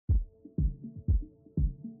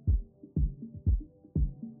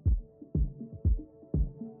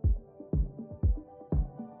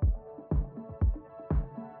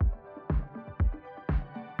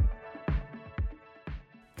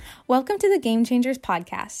Welcome to the Game Changers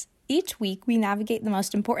podcast. Each week, we navigate the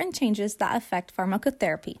most important changes that affect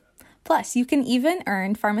pharmacotherapy. Plus, you can even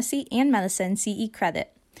earn pharmacy and medicine CE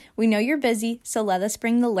credit. We know you're busy, so let us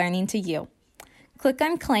bring the learning to you. Click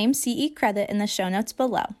on Claim CE credit in the show notes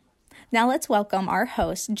below. Now let's welcome our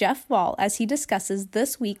host, Jeff Wall, as he discusses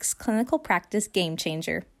this week's clinical practice game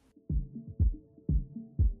changer.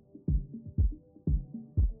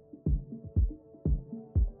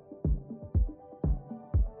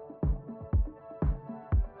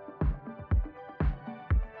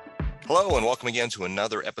 Hello, and welcome again to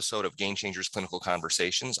another episode of Game Changers Clinical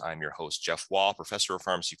Conversations. I'm your host, Jeff Wall, professor of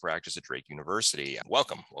pharmacy practice at Drake University.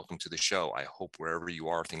 Welcome to the show. I hope wherever you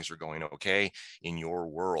are, things are going okay in your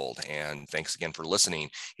world. And thanks again for listening.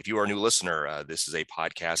 If you are a new listener, this is a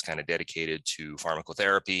podcast kind of dedicated to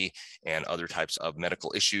pharmacotherapy and other types of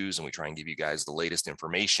medical issues. And we try and give you guys the latest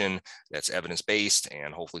information that's evidence-based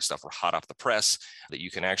and hopefully stuff we're hot off the press that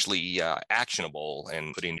you can actually actionable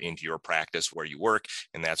and put into your practice where you work.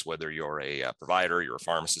 And that's whether you're a provider, you're a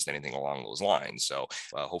pharmacist, anything along those lines. So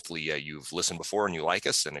hopefully you've listened before and you like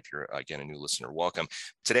us. And if you're, again, a new listener, welcome.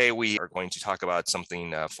 Today, we are going to talk about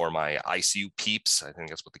something for my ICU peeps. I think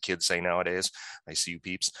that's what the kids say nowadays, ICU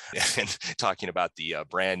peeps. And talking about the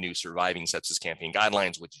brand new Surviving Sepsis Campaign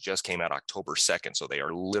Guidelines, which just came out October 2nd. So they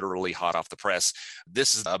are literally hot off the press.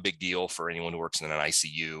 This is a big deal for anyone who works in an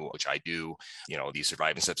ICU, which I do. You know, these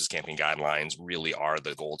Surviving Sepsis Campaign Guidelines really are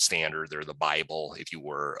the gold standard. They're the Bible, if you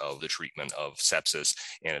were, of the treatment of sepsis,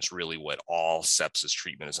 and it's really what all sepsis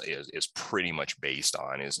treatment is pretty much based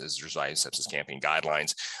on is Surviving Sepsis Campaign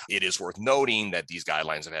Guidelines. It is worth noting that these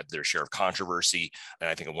guidelines have had their share of controversy, and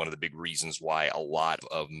I think one of the big reasons why a lot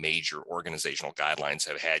of major organizational guidelines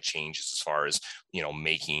have had changes as far as, you know,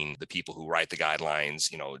 making the people who write the guidelines,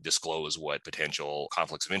 you know, disclose what potential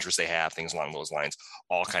conflicts of interest they have, things along those lines,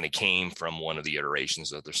 all kind of came from one of the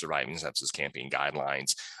iterations of the Surviving Sepsis Campaign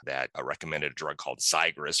Guidelines that recommended a drug called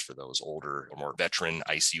Xigris. For those older or more veteran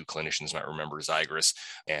ICU clinicians might remember Xigris,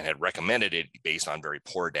 and had recommended it based on very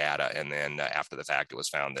poor data. And then after the fact, it was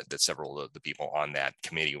found that several of the people on that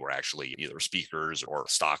committee were actually either speakers or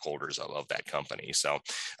stockholders of that company. So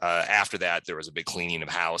after that, there was a big cleaning of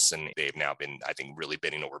house, and they've now been, I think, really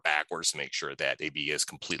bending over backwards to make sure that they be as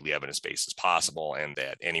completely evidence-based as possible, and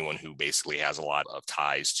that anyone who basically has a lot of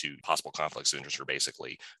ties to possible conflicts of interest are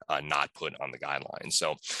basically not put on the guidelines.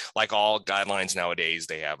 So like all guidelines nowadays,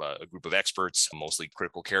 they have a group of experts, mostly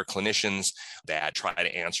critical care clinicians, that try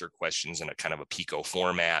to answer questions in a kind of a PICO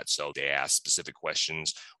format. So they ask specific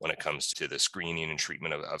questions when it comes to the screening and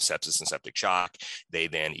treatment of sepsis and septic shock. They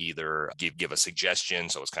then either give a suggestion,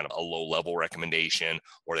 so it's kind of a low-level recommendation,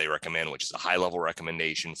 or they recommend, which is a high-level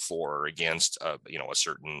recommendation for or against a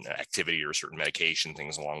certain activity or a certain medication,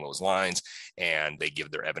 things along those lines, and they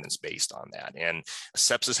give their evidence based on that. And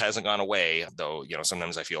sepsis hasn't gone away, though, you know,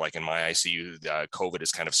 sometimes I feel like in my ICU, COVID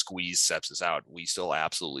has kind of squeezed sepsis out. We still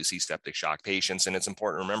absolutely see septic shock patients. And it's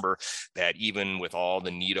important to remember that even with all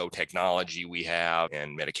the NITO technology we have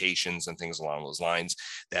and medications and things along those lines,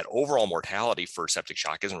 that overall mortality for septic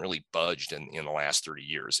shock hasn't really budged in the last 30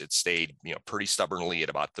 years. It's stayed, you know, pretty stubbornly at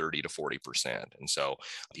about 30 to 40%. And so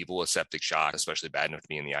people with septic shock, especially bad enough to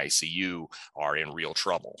be in the ICU, are in real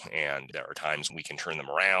trouble. And there are times we can turn them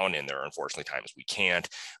around, and there are unfortunately times we can't.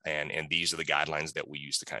 And these are the guidelines that we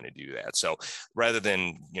use to kind of do that. So rather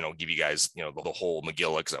than, you know, give you guys, you know, the whole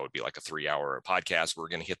Megillah, because that would be like a 3-hour podcast, we're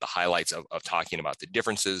going to hit the highlights of talking about the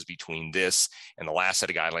differences between this and the last set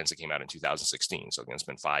of guidelines that came out in 2016. So again, it's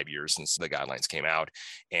been 5 years since the guidelines came out,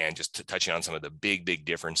 and just touching on some of the big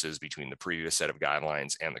differences between the previous set of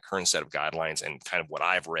guidelines and the current set of guidelines, and kind of what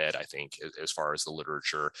I've read, I think, as far as the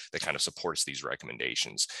literature that kind of supports these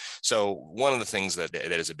recommendations. So one of the things that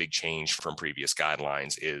is a big change from previous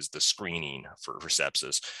guidelines is the screening for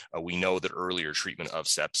sepsis. We know that earlier treatment of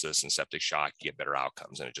sepsis and septic shock get better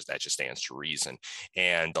outcomes, and that just stands to reason.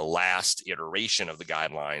 And the last iteration of the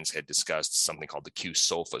guidelines had discussed something called the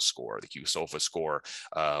QSOFA score. The QSOFA score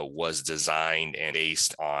was designed and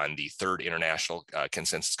based on the Third International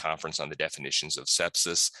Consensus Conference on the Definitions of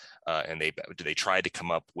Sepsis. And they tried to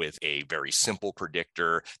come up with a very simple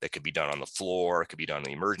predictor that could be done on the floor, could be done in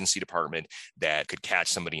the emergency department, that could catch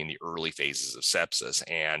somebody in the early phases of sepsis.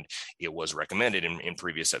 And it was recommended in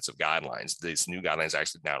previous sets of guidelines. These new guidelines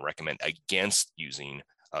actually now recommend against using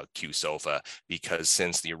Qsofa, because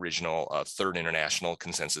since the original third international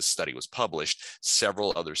consensus study was published,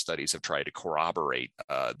 several other studies have tried to corroborate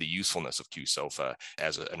the usefulness of Qsofa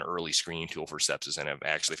as an early screening tool for sepsis, and have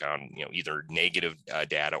actually found either negative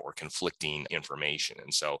data or conflicting information.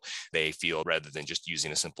 And so they feel, rather than just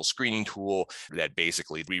using a simple screening tool, that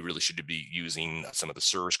basically we really should be using some of the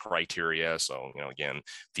SIRS criteria. So, again,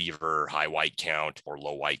 fever, high white count or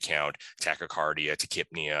low white count, tachycardia,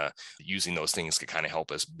 tachypnea, using those things to kind of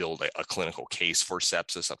help us build a clinical case for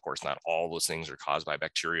sepsis. Of course, not all those things are caused by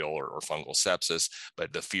bacterial or fungal sepsis,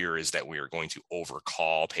 but the fear is that we are going to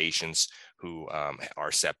overcall patients who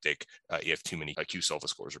are septic if too many Qsofa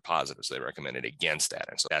scores are positive. So they recommended against that.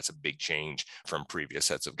 And so that's a big change from previous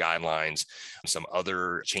sets of guidelines. Some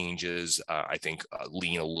other changes, I think,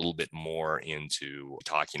 lean a little bit more into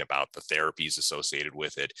talking about the therapies associated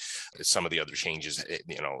with it. Some of the other changes,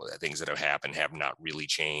 things that have happened have not really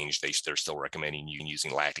changed. They're still recommending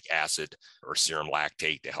using lactic acid or serum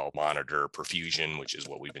lactate to help monitor perfusion, which is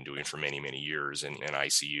what we've been doing for many, many years in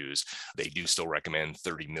ICUs. They do still recommend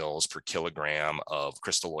 30 mils per kilogram of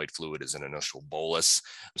crystalloid fluid as an initial bolus.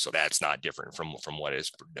 So that's not different from what has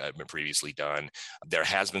been previously done. There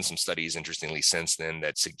has been some studies, interestingly, since then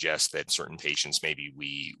that suggest that certain patients, maybe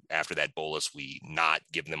after that bolus, we not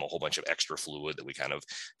give them a whole bunch of extra fluid, that we kind of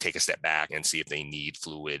take a step back and see if they need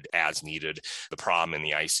fluid as needed. The problem in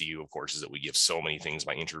the ICU, of course, is that we give so many things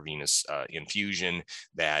by intravenous infusion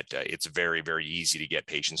that it's very, very easy to get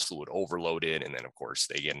patients fluid overloaded. And then, of course,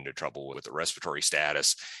 they get into trouble with the respiratory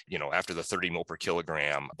status. After the 30 mil per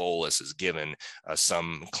kilogram bolus is given,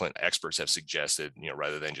 some experts have suggested,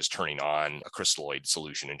 rather than just turning on a crystalloid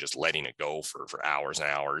solution and just letting it go for hours and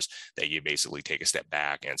hours, that you basically take a step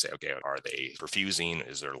back and say, okay, are they perfusing?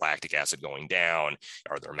 Is their lactic acid going down?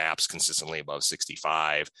 Are their MAPs consistently above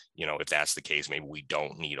 65? If that's the case, maybe we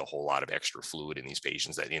don't need a whole lot of extra fluid in these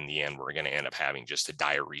patients, that in the end, we're going to end up having just to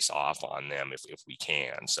diurese off on them if we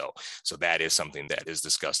can. So that is something that is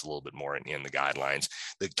discussed a little bit more in the guidelines.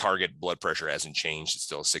 The target blood pressure hasn't changed. It's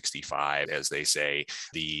still 65. As they say,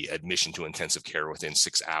 the admission to intensive care within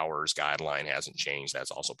 6 hours guideline hasn't changed.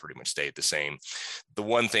 That's also pretty much stayed the same. The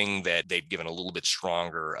one thing that they've given a little bit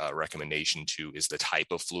stronger recommendation to is the type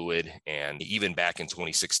of fluid. And even back in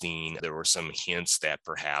 2016, there were some hints that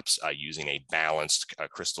perhaps using a balanced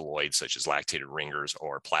crystalloid, such as lactated ringers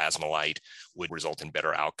or plasmolite, would result in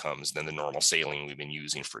better outcomes than the normal saline we've been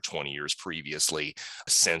using for 20 years previously.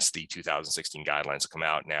 Since the 2016 guidelines have come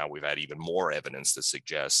out now, we've had even more evidence that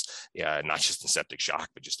suggests, not just in septic shock,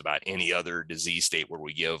 but just about any other disease state where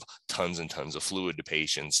we give tons and tons of fluid to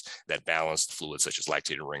patients, that balanced fluids such as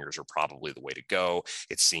lactated ringers are probably the way to go.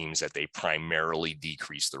 It seems that they primarily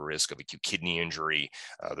decrease the risk of acute kidney injury.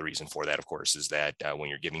 The reason for that, of course, is that when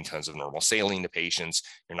you're giving tons of normal saline to patients,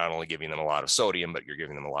 you're not only giving them a lot of sodium, but you're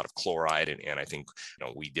giving them a lot of chloride. And I think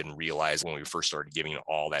we didn't realize when we first started giving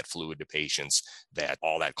all that fluid to patients that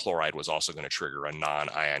all that chloride was also going to trigger a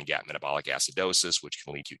non-ion gap metabolic acidosis, which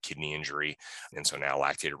can lead to kidney injury. And so now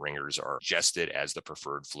lactated ringers are suggested as the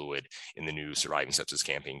preferred fluid in the new Surviving Sepsis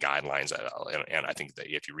Campaign guidelines. And I think that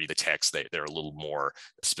if you read the text, they're a little more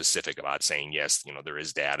specific about saying, yes, there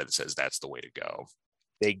is data that says that's the way to go.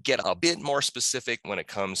 They get a bit more specific when it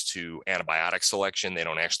comes to antibiotic selection. They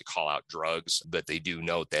don't actually call out drugs, but they do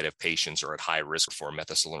note that if patients are at high risk for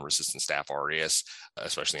methicillin-resistant Staph aureus,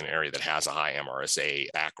 especially in an area that has a high MRSA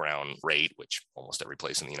background rate, which almost every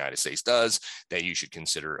place in the United States does, that you should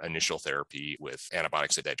consider initial therapy with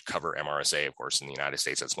antibiotics that cover MRSA. Of course, in the United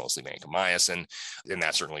States, that's mostly vancomycin, and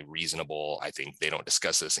that's certainly reasonable. I think they don't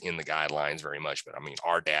discuss this in the guidelines very much, but I mean,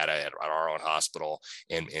 our data at our own hospital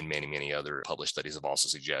and many, many other published studies have also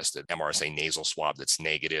suggested MRSA nasal swab that's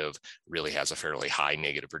negative really has a fairly high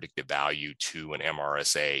negative predictive value to an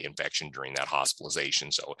MRSA infection during that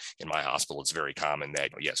hospitalization. So in my hospital, it's very common that,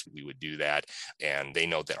 yes, we would do that. And they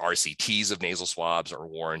note that RCTs of nasal swabs are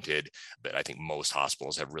warranted, but I think most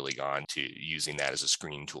hospitals have really gone to using that as a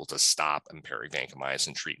screening tool to stop empiric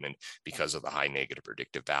vancomycin treatment because of the high negative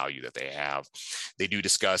predictive value that they have. They do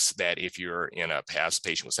discuss that if you're in a past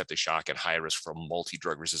patient with septic shock and high risk for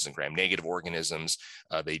multi-drug resistant gram-negative organisms,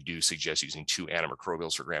 they do suggest using 2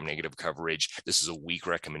 antimicrobials for gram-negative coverage. This is a weak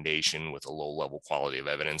recommendation with a low level quality of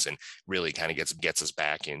evidence, and really kind of gets us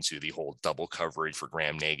back into the whole double coverage for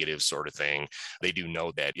gram-negative sort of thing. They do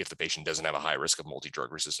note that if the patient doesn't have a high risk of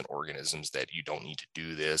multi-drug resistant organisms, that you don't need to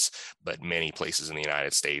do this, but many places in the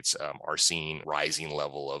United States are seeing rising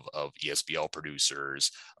level of ESBL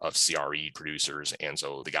producers, of CRE producers, and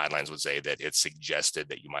so the guidelines would say that it's suggested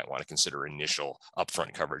that you might want to consider initial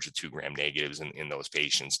upfront coverage of 2 gram-negatives in those those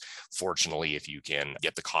patients. Fortunately, if you can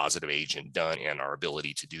get the causative agent done, and our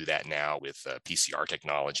ability to do that now with PCR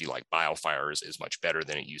technology like BioFire is much better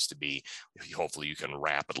than it used to be. Hopefully you can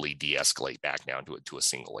rapidly de-escalate back down to a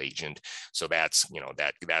single agent. So that's,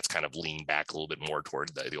 that's kind of leaned back a little bit more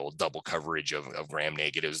toward the old double coverage of gram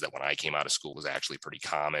negatives that when I came out of school was actually pretty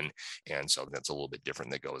common. And so that's a little bit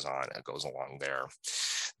different that goes along there.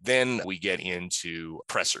 Then we get into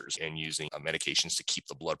pressors and using medications to keep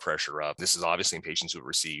the blood pressure up. This is obviously in patients who have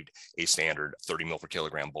received a standard 30 ml per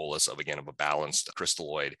kilogram bolus of a balanced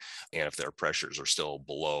crystalloid. And if their pressures are still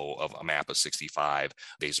below of a MAP of 65,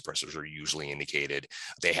 vasopressors are usually indicated.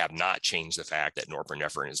 They have not changed the fact that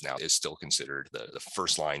norepinephrine is still considered the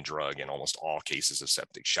first line drug in almost all cases of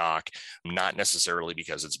septic shock. Not necessarily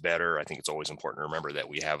because it's better. I think it's always important to remember that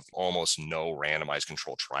we have almost no randomized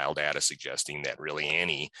controlled trial data suggesting that really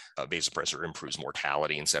any vasopressor improves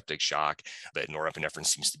mortality in septic shock, but norepinephrine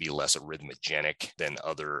seems to be less arrhythmogenic than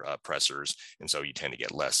other pressors. And so you tend to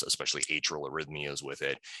get less, especially atrial arrhythmias with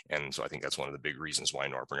it. And so I think that's one of the big reasons why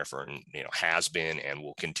norepinephrine, has been and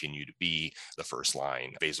will continue to be the first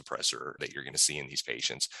line vasopressor that you're going to see in these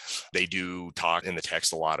patients. They do talk in the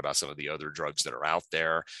text a lot about some of the other drugs that are out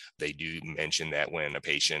there. They do mention that when a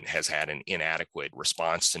patient has had an inadequate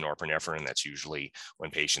response to norepinephrine, that's usually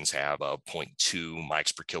when patients have a 0.2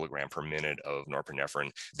 mics per kilogram per minute of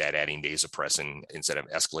norepinephrine, that adding vasopressin instead of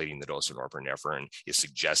escalating the dose of norepinephrine is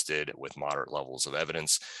suggested with moderate levels of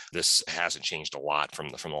evidence. This hasn't changed a lot from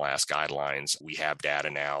the last guidelines. We have data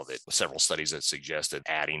now that several studies that suggested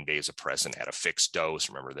adding vasopressin at a fixed dose.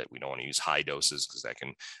 Remember that we don't want to use high doses because that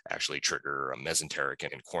can actually trigger mesenteric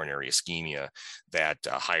and coronary ischemia. That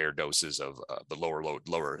higher doses of the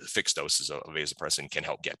lower fixed doses of vasopressin can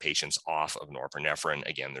help get patients off of norepinephrine.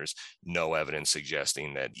 Again, there's no evidence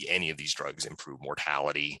suggesting that any of these drugs improve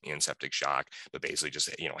mortality in septic shock, but basically just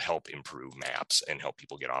help improve MAPS and help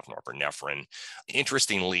people get off norepinephrine.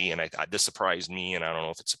 Interestingly, and this surprised me, and I don't know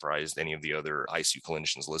if it surprised any of the other ICU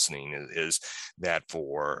clinicians listening, is that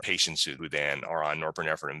for patients who then are on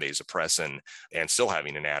norepinephrine and vasopressin and still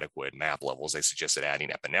having inadequate MAP levels, they suggested adding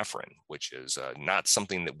epinephrine, which is not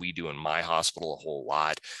something that we do in my hospital a whole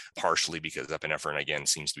lot, partially because epinephrine, again,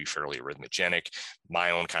 seems to be fairly arrhythmogenic.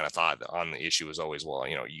 My own kind of thought on the issue is always, well,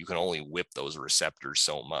 you can only whip those receptors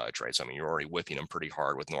so much, right? So, I mean, you're already whipping them pretty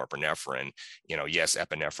hard with norepinephrine. Yes,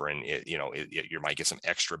 epinephrine, you might get some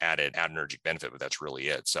extra added adrenergic benefit, but that's really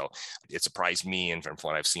it. So it surprised me, and from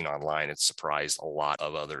what I've seen online, it surprised a lot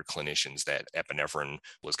of other clinicians that epinephrine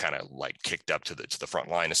was kind of like kicked up to the front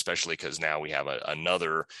line, especially because now we have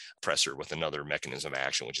another pressor with another mechanism of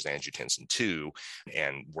action, which is angiotensin 2,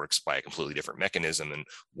 and works by a completely different mechanism. And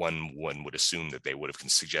one would assume that they would have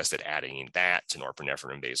suggested adding that to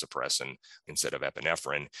norepinephrine and vasopressin instead of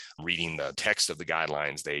epinephrine. Reading the text of the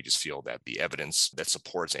guidelines, they just feel that the evidence that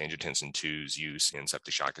supports angiotensin 2's use in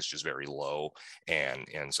septic shock is just very low. And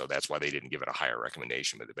so that's why they didn't give it a higher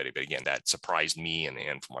recommendation. But again, that surprised me.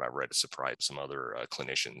 And from what I've read, it surprised some other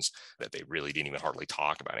clinicians that they really didn't even hardly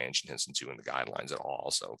talk about angiotensin 2 in the guidelines at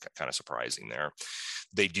all. So kind of surprising there.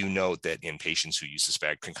 They do note that in patients who you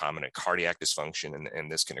suspect concomitant cardiac dysfunction,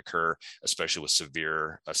 and this can occur especially with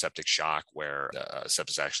severe septic shock, where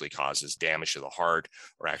sepsis actually causes damage to the heart,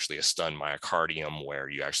 or actually a stunned myocardium where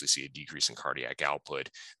you actually see a decrease in cardiac output,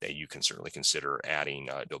 that you can certainly consider adding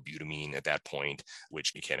dobutamine at that point,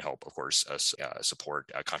 which can help, of course,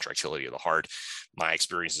 support contractility of the heart. My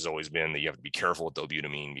experience has always been that you have to be careful with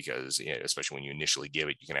dobutamine because, especially when you initially give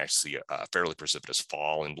it, you can actually see a fairly precipitous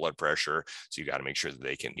fall in blood pressure. So you got to make sure that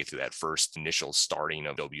they can get through that first initial starting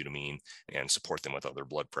of dobutamine and support them with other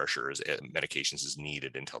blood pressures, medications as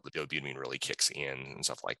needed until the dobutamine really kicks in and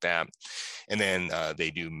stuff like that. And then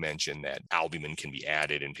they do mention that albumin can be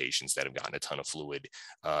added in patients that have gotten a ton of fluid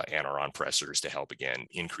and are on pressors to help, again,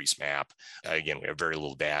 increase MAP. Again, we have very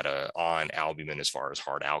little data on albumin as far as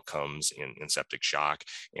hard outcomes in septic shock.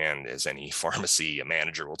 And as any pharmacy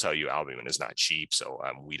manager will tell you, albumin is not cheap. So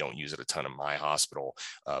we don't use it a ton in my hospital,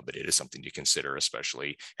 but it is something to consider,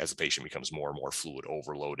 especially as the patient becomes more and more fluid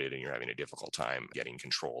overloaded and you're having a difficult time getting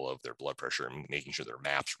control of their blood pressure and making sure their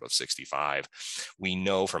MAPs are above 65. We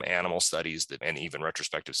know from animal studies that, and even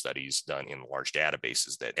retrospective studies done in large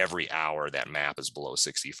databases, that every hour that MAP is below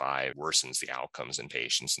 65 worsens the outcomes in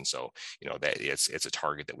patients. And so, that it's a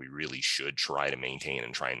target that we really should try to maintain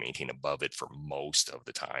and try and maintain above it for most of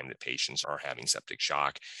the time that patients are having septic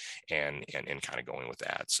shock, and kind of going with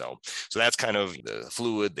that. So that's kind of the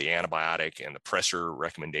fluid, the antibiotic, and the pressor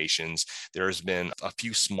recommendations. There's been a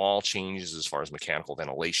few small changes as far as mechanical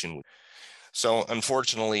ventilation. So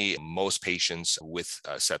unfortunately, most patients with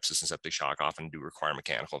sepsis and septic shock often do require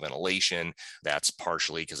mechanical ventilation. That's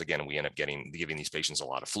partially because, again, we end up giving these patients a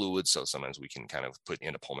lot of fluid. So sometimes we can kind of put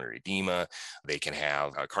into pulmonary edema. They can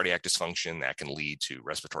have cardiac dysfunction that can lead to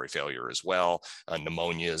respiratory failure as well.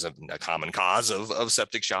 Pneumonia is a common cause of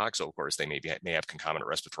septic shock. So of course, they may have concomitant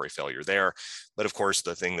respiratory failure there. But of course,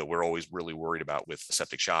 the thing that we're always really worried about with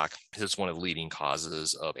septic shock is it's one of the leading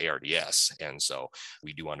causes of ARDS. And so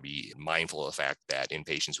we do want to be mindful of the fact that in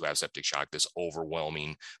patients who have septic shock, this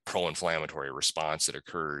overwhelming pro-inflammatory response that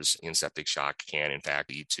occurs in septic shock can in fact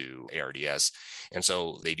lead to ARDS. And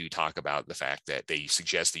so they do talk about the fact that they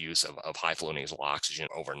suggest the use of high flow nasal oxygen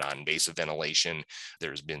over non-invasive ventilation.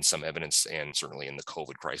 There's been some evidence, and certainly in the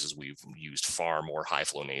COVID crisis, we've used far more high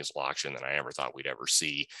flow nasal oxygen than I ever thought we'd ever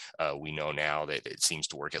see. We know now that it seems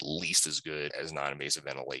to work at least as good as non-invasive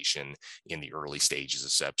ventilation in the early stages of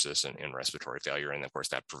sepsis and respiratory failure. And of course,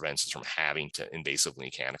 that prevents us from having to invasively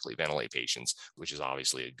mechanically ventilate patients, which is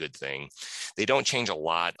obviously a good thing. They don't change a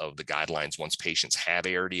lot of the guidelines once patients have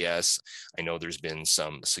ARDS. I know there's been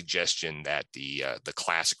some suggestion that the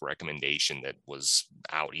classic recommendation that was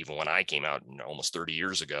out even when I came out almost 30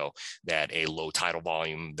 years ago, that a low tidal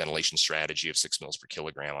volume ventilation strategy of 6 mils per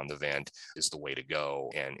kilogram on the vent is the way to go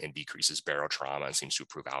and decreases barotrauma and seems to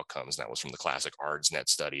improve outcomes. And that was from the classic ARDSNet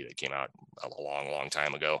study that came out a long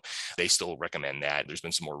time ago. They still recommend that. There's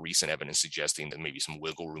been some more recent evidence suggesting that maybe some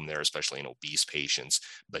wiggle room there, especially in obese patients,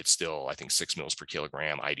 but still, I think 6 mils per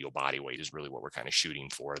kilogram ideal body weight is really what we're kind of shooting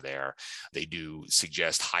for there. They do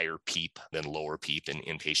suggest higher PEEP than lower PEEP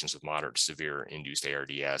in patients with moderate to severe induced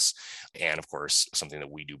ARDS. And of course, something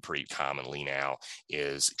that we do pretty commonly now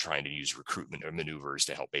is trying to use recruitment maneuvers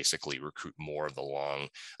to help basically recruit more of the lung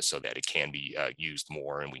so that it can be used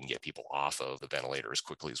more and we can get people off of the ventilator as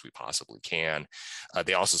quickly as we possibly can.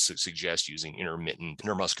 They also suggest using intermittent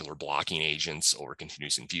neuromuscular blocking agents over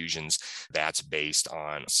continuous infusions. That's based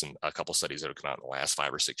on a couple studies that have come out in the last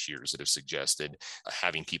 5 or 6 years that have suggested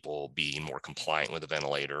having people being more compliant with the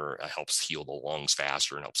ventilator helps heal the lungs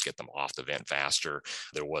faster and helps get them off the vent faster.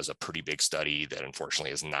 There was a pretty big study that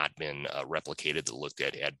unfortunately has not been replicated that looked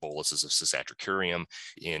at boluses of cisatracurium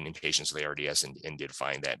in patients with ARDS and did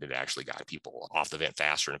find that it actually got people off the vent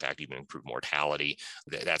faster. In fact, even improved mortality.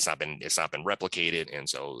 It's not been replicated, and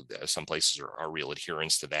so some places are real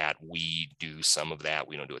adherents to that. We do some of that.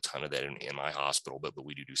 We don't do a ton of that in my hospital, but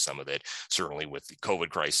we do some of it. Certainly with the COVID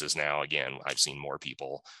crisis now, again, I've seen more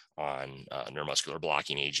people on neuromuscular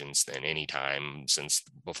blocking agents than any time since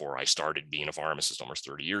before I started being a pharmacist almost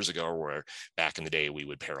 30 years ago, where back in the day we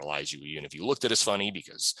would paralyze you even if you looked at us funny,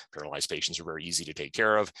 because paralyzed patients are very easy to take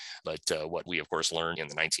care of. But what we of course learned in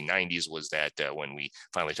the 1990s was that when we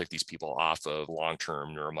finally took these people off of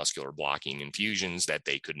long-term neuromuscular blocking infusions, that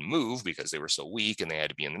they couldn't move because they were so weak and they had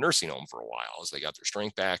to be in the nursing home for a while as they got their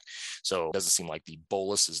strength back. So it doesn't seem like the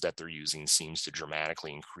boluses that they're using seems to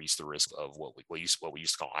dramatically increase the risk of what we used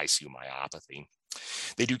to call ICU myopathy.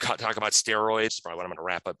 They do talk about steroids. Probably what I'm going to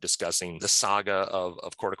wrap up discussing. The saga of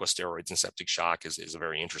corticosteroids and septic shock is a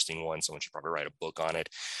very interesting one. Someone should probably write a book on it.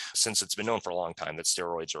 Since it's been known for a long time that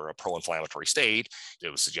steroids are a pro-inflammatory state, it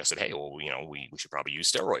was suggested, hey, well, we should probably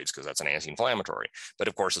use steroids because that's an anti-inflammatory. But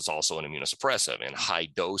of course, it's also an immunosuppressive, and high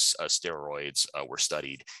dose steroids were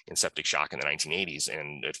studied in septic shock in the 1980s,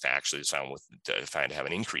 and it actually was found to have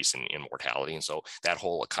an increase in mortality. And so that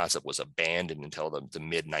whole concept was abandoned until the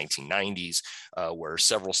mid 1990s. Where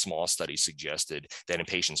several small studies suggested that in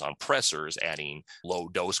patients on pressors, adding low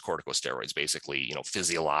dose corticosteroids, basically,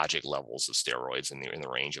 physiologic levels of steroids in the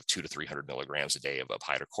range of 200 to 300 milligrams a day of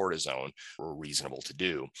hydrocortisone were reasonable to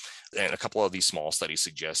do. And a couple of these small studies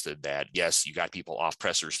suggested that, yes, you got people off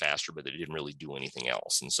pressors faster, but they didn't really do anything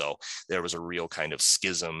else. And so there was a real kind of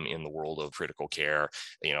schism in the world of critical care.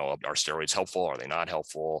 Are steroids helpful? Are they not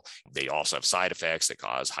helpful? They also have side effects that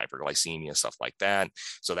cause hyperglycemia, stuff like that.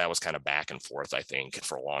 So that was kind of back and forth, I think,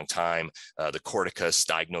 for a long time. The Corticus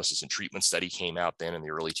diagnosis and treatment study came out then in the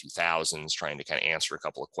early 2000s, trying to kind of answer a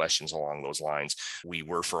couple of questions along those lines. We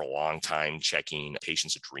were for a long time checking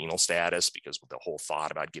patients' adrenal status, because the whole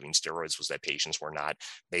thought about giving steroids was that patients were not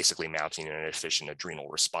basically mounting an efficient adrenal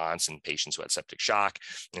response in patients who had septic shock.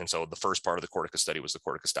 And so the first part of the Corticus study was the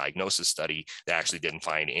Corticus diagnosis study that actually didn't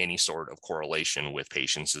find any sort of correlation with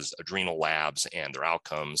patients' adrenal labs and their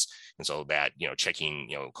outcomes. And so that, checking,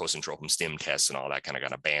 cosentropin stim tests tests and all that kind of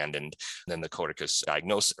got abandoned. Then the Coticus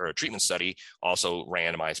diagnosis or treatment study also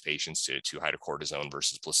randomized patients to hydrocortisone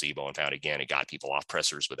versus placebo and found, again, it got people off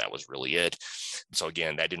pressors, but that was really it. So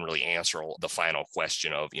again, that didn't really answer the final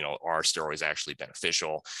question of, are steroids actually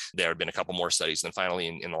beneficial? There have been a couple more studies. And then finally,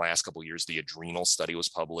 in the last couple of years, the adrenal study was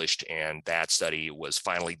published, and that study was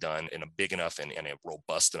finally done in a big enough and a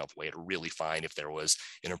robust enough way to really find if there was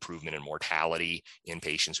an improvement in mortality in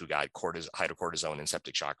patients who got hydrocortisone and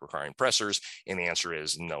septic shock requiring pressors. And the answer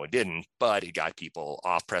is no, it didn't, but it got people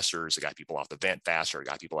off pressors, it got people off the vent faster, it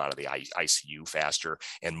got people out of the ICU faster.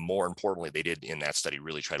 And more importantly, they did in that study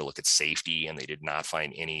really try to look at safety, and they did not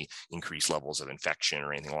find any increased levels of infection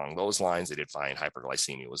or anything along those lines. They did find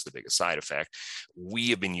hyperglycemia was the biggest side effect. We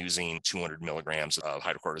have been using 200 milligrams of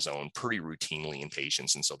hydrocortisone pretty routinely in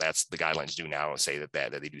patients. And so that's the guidelines do now say that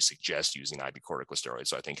they do suggest using IV corticosteroids.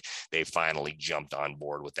 So I think they finally jumped on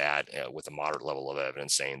board with that with a moderate level of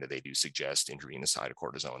evidence saying that they do suggest intravenous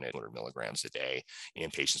hydrocortisone at 200 milligrams a day in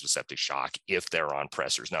patients with septic shock if they're on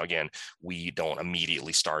pressors. Now, again, we don't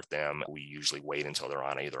immediately start them. We usually wait until they're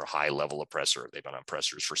on either a high level of pressor, or they've been on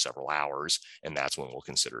pressors for several hours, and that's when we'll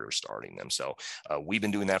consider starting them. So we've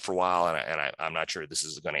been doing that for a while, and I'm not sure this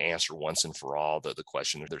is going to answer once and for all the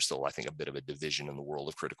question. There's still, I think, a bit of a division in the world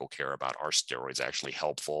of critical care about are steroids actually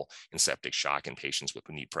helpful in septic shock in patients with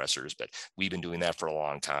knee pressors, but we've been doing that for a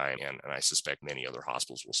long time, and I suspect many other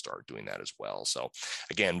hospitals will start doing that as well. So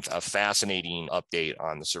again, a fascinating update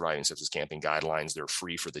on the Surviving Sepsis Campaign guidelines. They're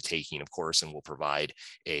free for the taking, of course, and we'll provide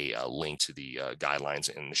a link to the guidelines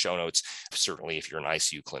in the show notes. Certainly, if you're an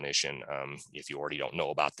ICU clinician, if you already don't know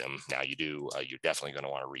about them, now you do, you're definitely going to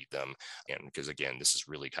want to read them. And because again, this is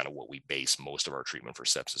really kind of what we base most of our treatment for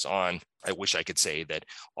sepsis on. I wish I could say that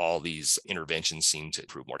all these interventions seem to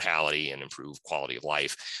improve mortality and improve quality of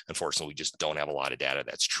life. Unfortunately, we just don't have a lot of data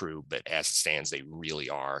that's true, but as it stands, they really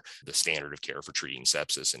are the standard of care for treating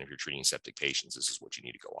sepsis. And if you're treating septic patients, this is what you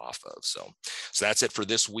need to go off of. So that's it for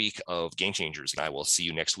this week of Game Changers. And I will see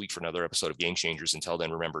you next week for another episode of Game Changers. Until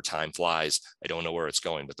then, remember, time flies. I don't know where it's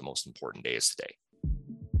going, but the most important day is today.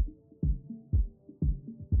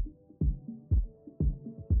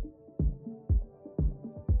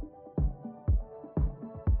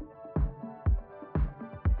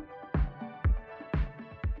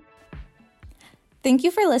 Thank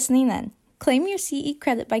you for listening in. Claim your CE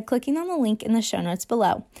credit by clicking on the link in the show notes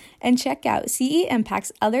below, and check out CE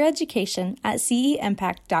Impact's other education at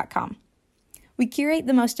ceimpact.com. We curate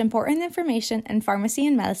the most important information in pharmacy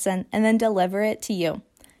and medicine and then deliver it to you.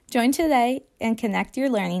 Join today and connect your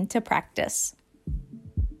learning to practice.